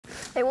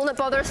It will not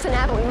bother us for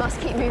now, but we must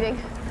keep moving.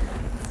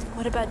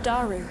 What about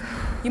Daru?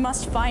 You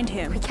must find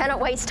him. We cannot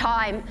waste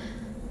time.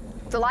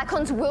 The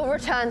Lycons will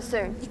return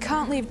soon. You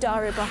can't leave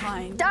Daru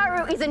behind.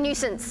 Daru is a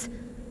nuisance.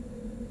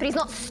 But he's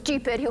not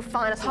stupid. He'll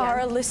find us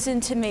Tara, again.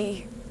 listen to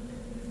me.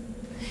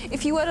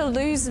 If you were to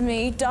lose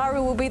me,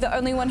 Daru will be the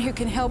only one who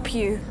can help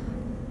you.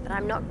 But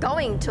I'm not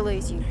going to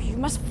lose you. You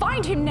must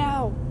find him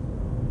now.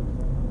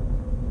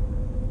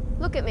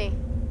 Look at me.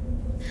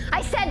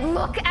 I said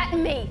look at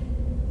me.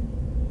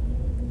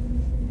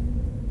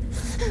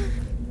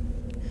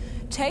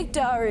 Take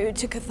Daru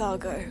to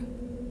Carthago.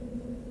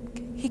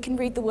 He can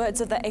read the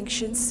words of the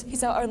ancients.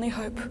 He's our only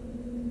hope.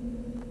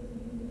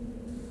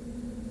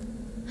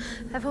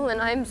 Evelyn,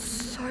 I'm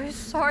so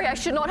sorry. I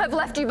should not have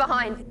left you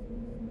behind.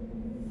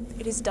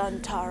 It is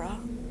done, Tara.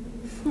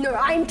 No,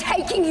 I'm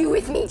taking you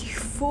with me. You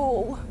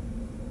fool.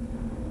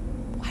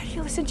 Why do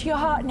you listen to your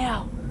heart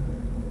now?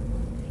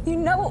 You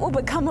know what will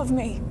become of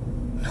me.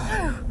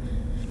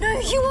 No,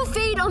 you will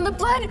feed on the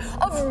blood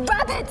of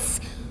rabbits,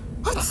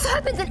 on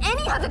serpents and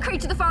any other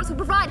creature the forest will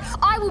provide.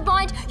 I will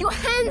bind your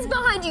hands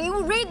behind you. You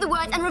will read the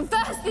words and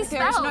reverse this spell.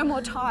 There is no more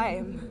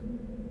time.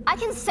 I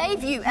can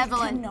save you,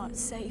 Evelyn. You cannot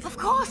save me. Of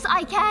course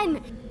I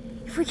can.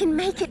 If we can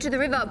make it to the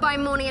river by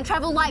morning and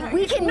travel light,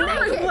 we can make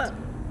it.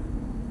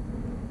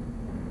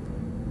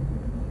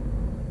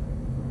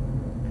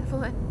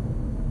 Evelyn.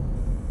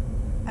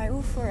 I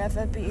will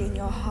forever be in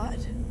your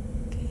heart.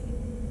 Okay?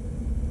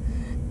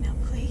 Now,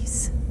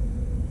 please.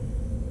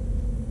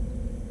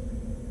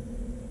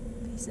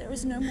 Please, there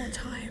is no more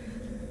time.